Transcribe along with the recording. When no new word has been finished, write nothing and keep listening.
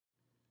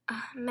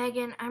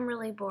Megan, I'm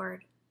really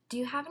bored. Do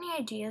you have any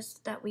ideas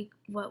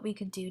what we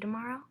could do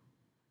tomorrow?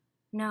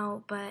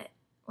 No, but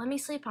let me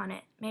sleep on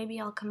it. Maybe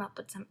I'll come up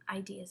with some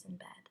ideas in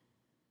bed.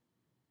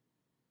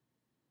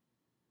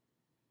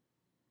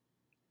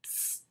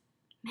 Psst,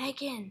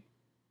 Megan,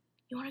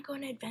 you want to go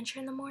on an adventure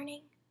in the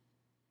morning?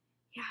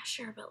 Yeah,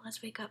 sure, but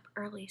let's wake up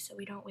early so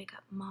we don't wake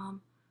up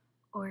Mom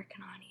or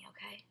Kanani,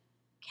 okay?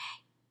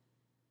 Okay.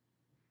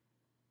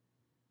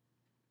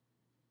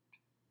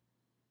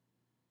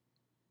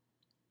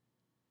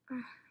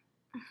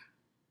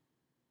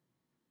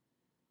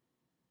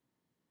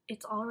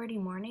 It's already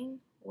morning?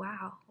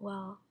 Wow,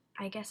 well,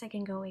 I guess I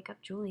can go wake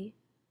up Julie.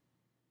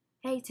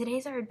 Hey,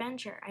 today's our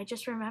adventure. I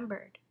just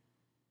remembered.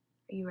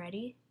 Are you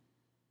ready?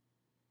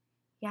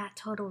 Yeah,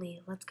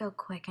 totally. Let's go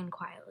quick and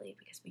quietly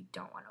because we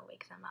don't want to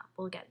wake them up.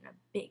 We'll get in a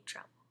big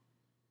trouble.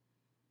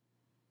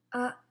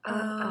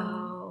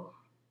 Uh-oh.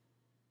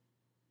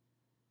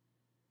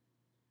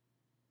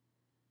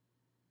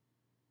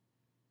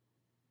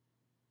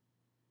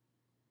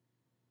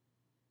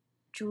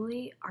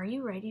 Julie, are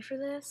you ready for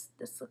this?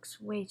 This looks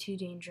way too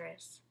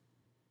dangerous.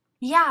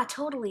 Yeah,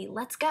 totally.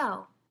 Let's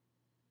go.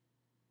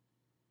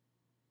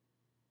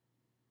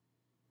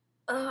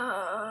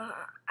 Ow.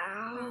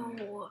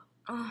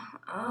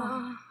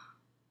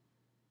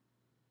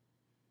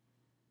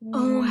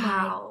 Oh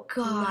my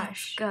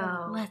gosh.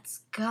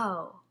 Let's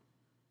go.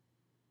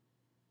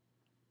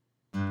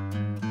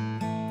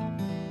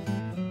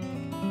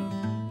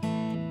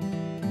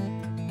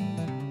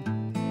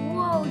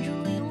 Whoa,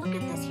 Julie, look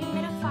at this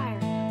humidifier.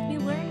 We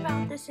learned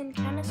about this in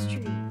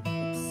chemistry.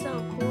 It's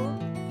so cool.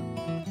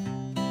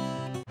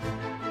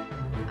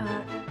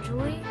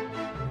 Julie?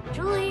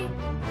 Julie?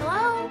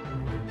 Hello?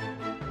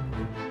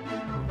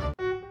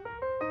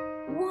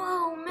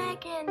 Whoa,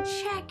 Megan,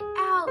 check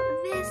out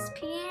this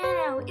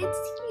piano. It's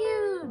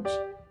huge.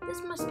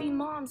 This must be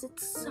Mom's.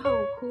 It's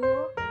so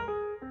cool.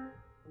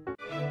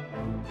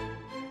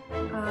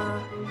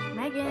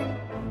 Megan?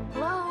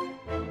 Hello?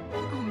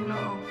 Oh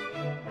no.